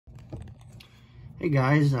Hey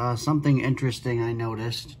guys, something interesting I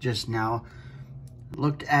noticed just now.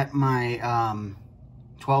 Looked at my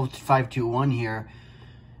 12521 here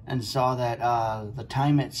and saw that the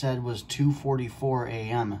time it said was 2:44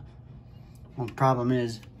 a.m. Well, the problem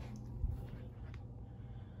is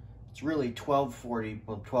it's really 12:40,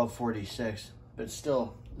 well 12:46, but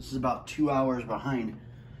still this is about 2 hours behind.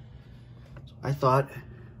 So I thought,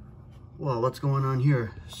 well, what's going on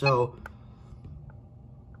here? So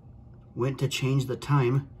went to change the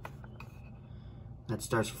time. That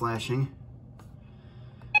starts flashing.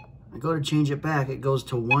 I go to change it back, it goes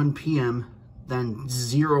to 1 p.m., then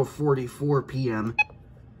 0:44 p.m.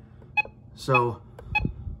 So,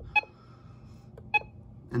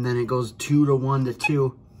 and then it goes 2 to 1 to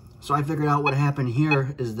 2. So I figured out what happened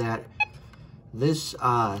here is that this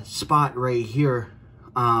spot right here,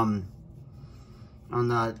 on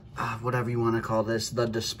the, whatever you want to call this, the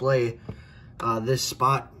display, this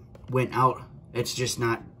spot went out. It's just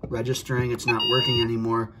not registering, it's not working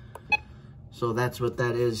anymore. So that's what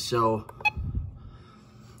that is. So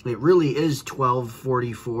it really is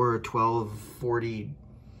 12:44 or 12:40,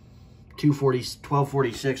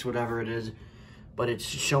 12:46, whatever it is, but it's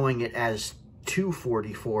showing it as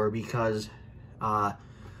 2:44 because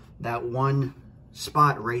that one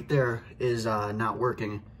spot right there is not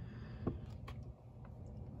working.